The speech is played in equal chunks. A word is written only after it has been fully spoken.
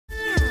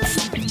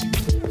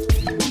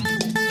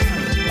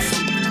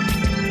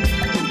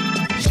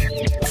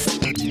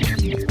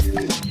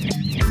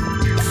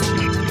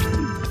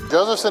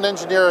Josephson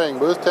Engineering,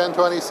 booth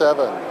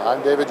 1027.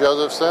 I'm David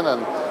Josephson,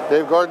 and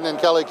Dave Gordon and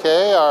Kelly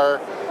Kay are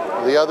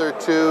the other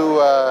two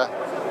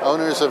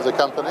owners of the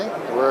company.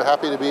 We're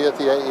happy to be at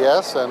the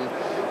AES and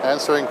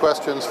answering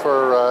questions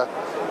for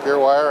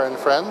Gearwire and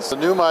friends. The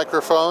new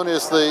microphone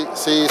is the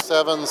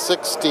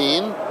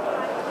C716,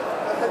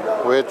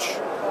 which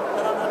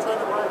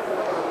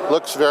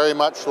looks very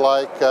much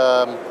like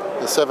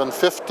the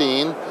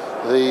 715.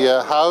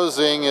 The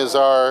housing is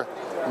our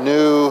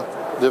new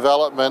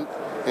development.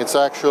 It's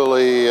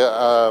actually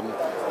a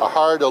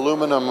hard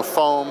aluminum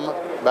foam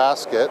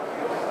basket.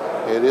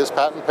 It is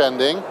patent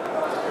pending.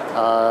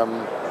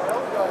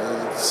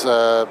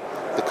 The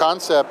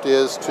concept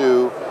is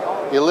to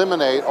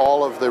eliminate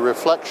all of the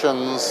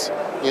reflections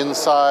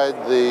inside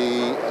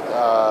the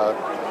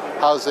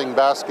housing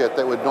basket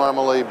that would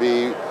normally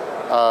be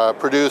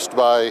produced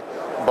by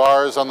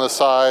bars on the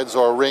sides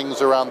or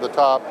rings around the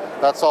top.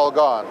 That's all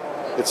gone.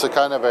 It's a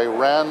kind of a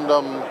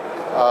random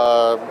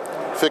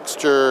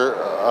fixture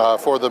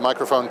for the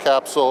microphone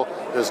capsule.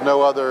 There's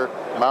no other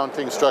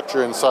mounting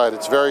structure inside.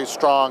 It's very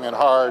strong and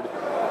hard.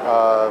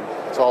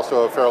 It's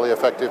also a fairly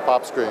effective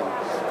pop screen.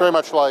 Very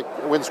much like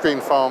windscreen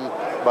foam,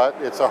 but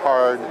it's a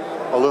hard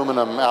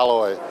aluminum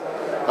alloy.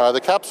 The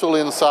capsule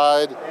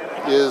inside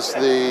is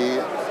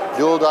the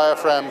dual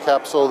diaphragm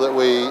capsule that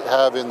we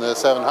have in the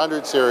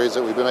 700 series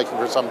that we've been making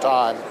for some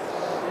time.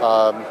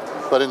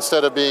 But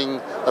instead of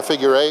being a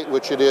figure 8,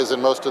 which it is in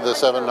most of the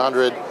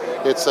 700,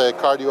 it's a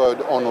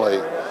cardioid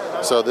only.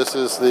 So this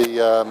is the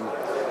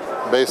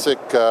basic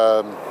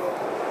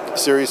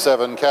Series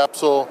 7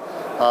 capsule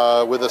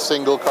with a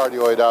single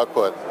cardioid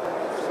output.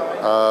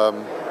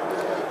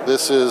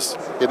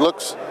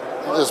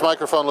 This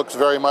microphone looks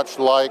very much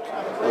like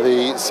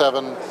the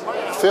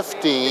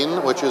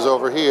 715, which is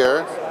over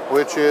here,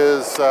 which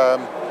is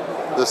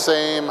the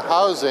same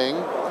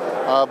housing,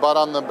 but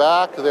on the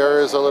back there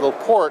is a little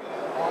port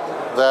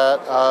that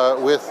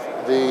with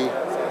the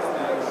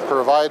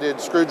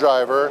provided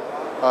screwdriver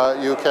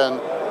you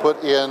can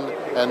put in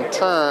and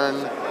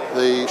turn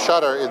the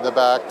shutter in the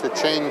back to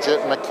change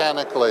it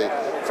mechanically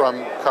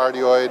from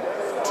cardioid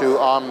to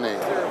omni. Is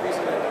there a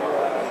reason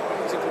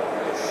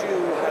the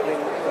shoe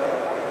having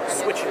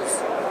switches,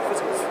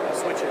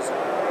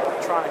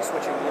 electronic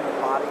switching in the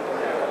body?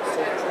 Is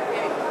there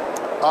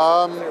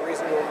a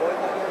reason to avoid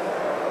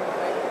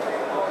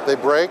that? They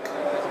break.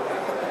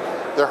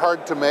 They're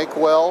hard to make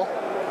well.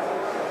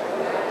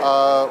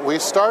 We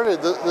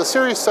started, the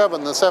Series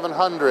 7, the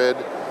 700,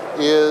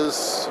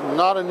 is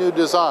not a new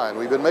design.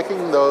 We've been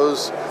making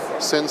those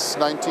since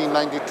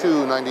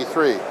 1992,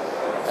 93.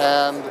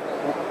 And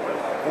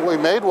we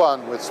made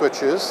one with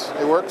switches.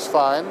 It works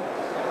fine.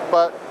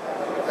 But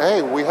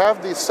hey, we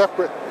have these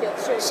separate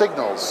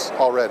signals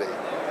already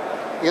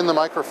in the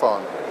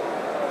microphone.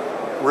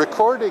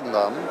 Recording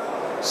them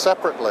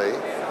separately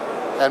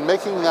and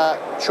making that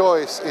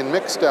choice in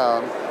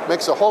mixdown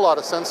makes a whole lot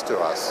of sense to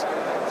us.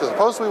 So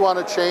suppose we want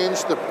to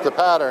change the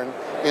pattern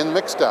in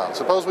mixdown.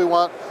 Suppose we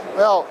want,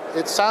 well,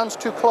 it sounds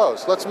too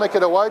close. Let's make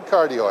it a wide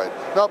cardioid.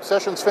 Nope,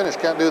 session's finished,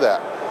 can't do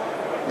that.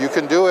 You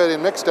can do it in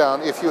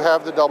mixdown if you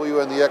have the W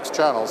and the X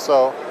channels.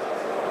 So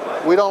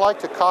we don't like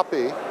to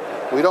copy.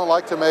 We don't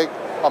like to make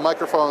a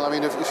microphone. I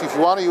mean, if you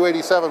want a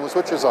U87 with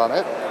switches on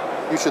it,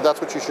 that's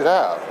what you should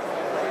have.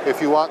 If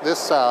you want this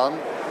sound,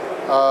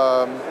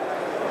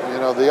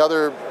 the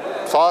other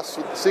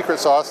secret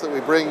sauce that we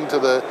bring to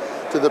the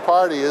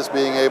party is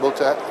being able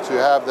to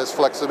have this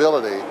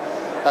flexibility.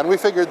 And we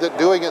figured that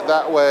doing it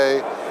that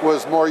way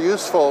was more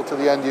useful to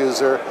the end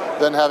user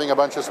than having a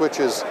bunch of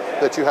switches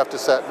that you have to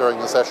set during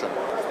the session.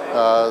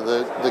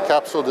 The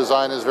capsule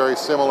design is very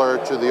similar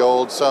to the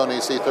old Sony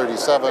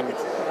C37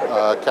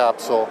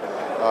 capsule.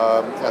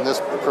 And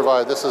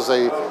this is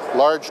a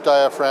large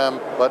diaphragm,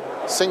 but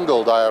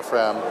single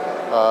diaphragm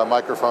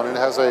microphone. And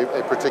it has a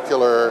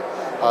particular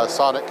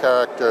sonic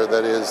character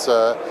that is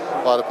a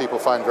lot of people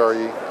find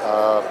very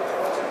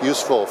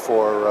useful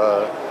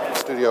for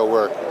studio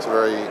work. It's a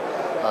very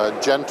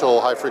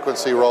gentle,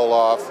 high-frequency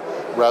roll-off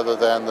rather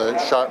than the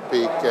sharp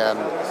peak and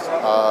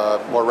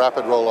more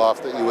rapid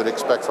roll-off that you would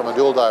expect from a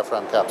dual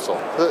diaphragm capsule.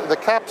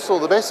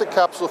 The basic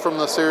capsule from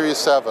the Series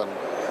 7,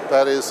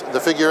 that is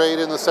the figure 8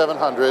 in the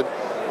 700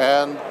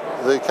 and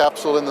the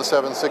capsule in the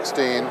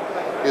 716,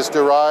 is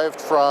derived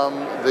from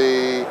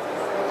the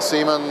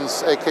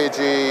Siemens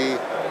AKG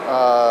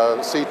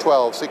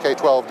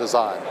CK12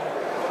 design.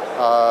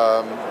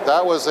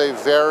 That was a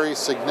very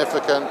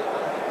significant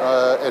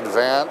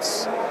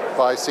advance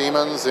by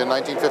Siemens in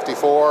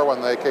 1954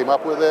 when they came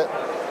up with it.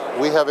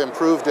 We have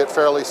improved it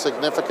fairly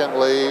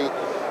significantly.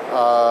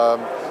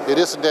 It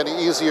isn't any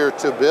easier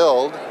to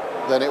build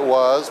than it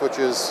was, which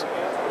is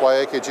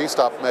why AKG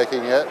stopped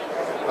making it.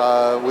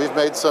 We've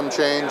made some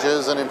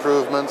changes and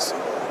improvements,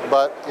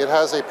 but it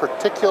has a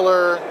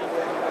particular,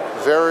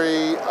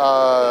 very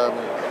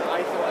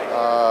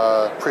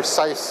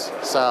precise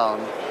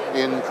sound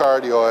in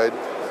cardioid,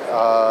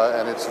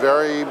 and it's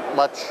very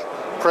much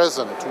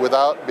present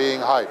without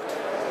being hyped.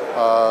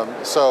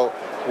 So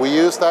we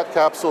used that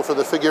capsule for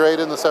the figure 8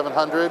 in the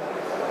 700.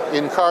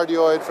 in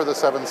cardioid for the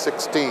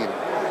 716.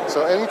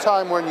 So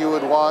anytime when you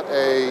would want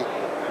a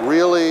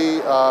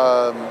really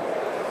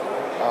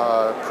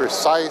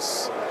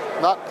precise,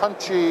 not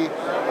punchy,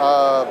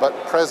 but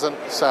present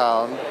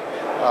sound,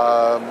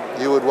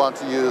 you would want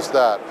to use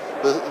that.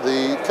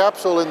 The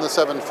capsule in the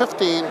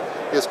 715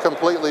 is a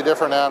completely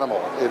different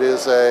animal. It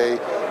is a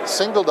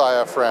single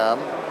diaphragm.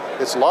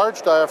 It's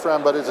large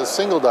diaphragm, but it's a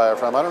single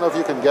diaphragm. I don't know if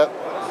you can get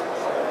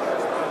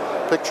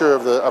a picture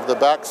of the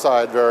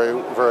backside very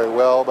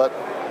well, but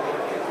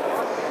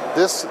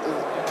this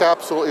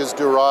capsule is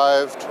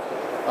derived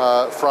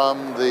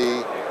from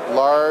the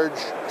large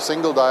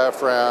single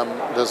diaphragm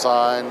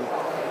design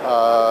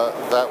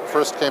that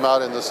first came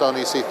out in the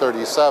Sony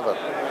C37.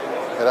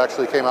 It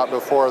actually came out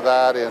before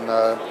that in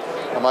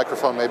a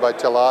microphone made by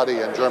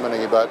Teladi in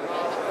Germany, but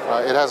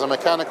it has a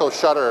mechanical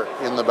shutter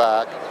in the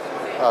back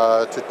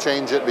to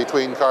change it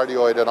between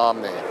cardioid and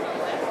omni.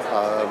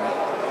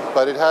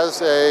 But it has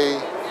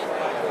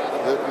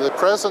the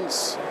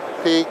presence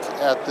peak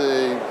at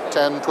the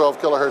 10-12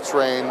 kilohertz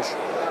range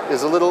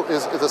is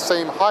the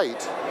same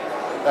height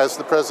as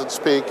the presence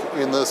peak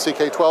in the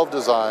CK12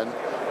 design,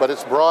 but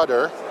it's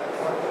broader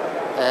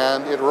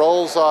and it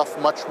rolls off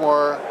much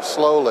more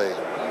slowly.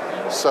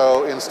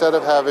 So instead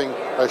of having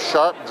a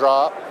sharp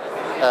drop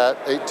at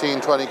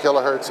 18-20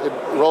 kilohertz, it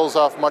rolls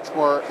off much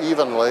more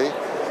evenly,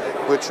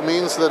 which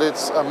means that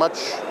it's a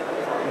much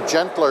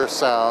gentler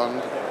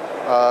sound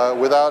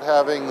without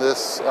having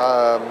this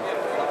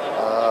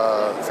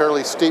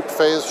fairly steep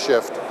phase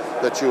shift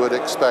that you would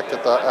expect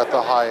at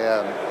the high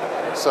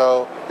end.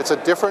 So it's a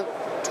different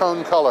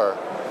tone color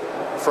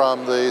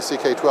from the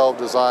CK12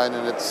 design,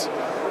 and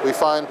we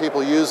find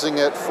people using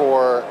it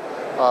for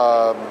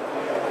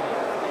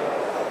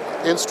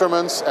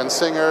instruments and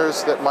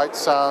singers that might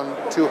sound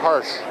too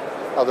harsh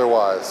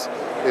otherwise.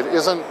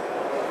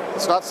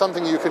 It's not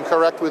something you can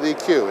correct with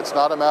EQ. It's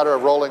not a matter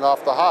of rolling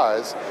off the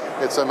highs.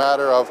 It's a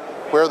matter of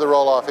where the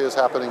roll-off is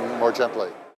happening more gently.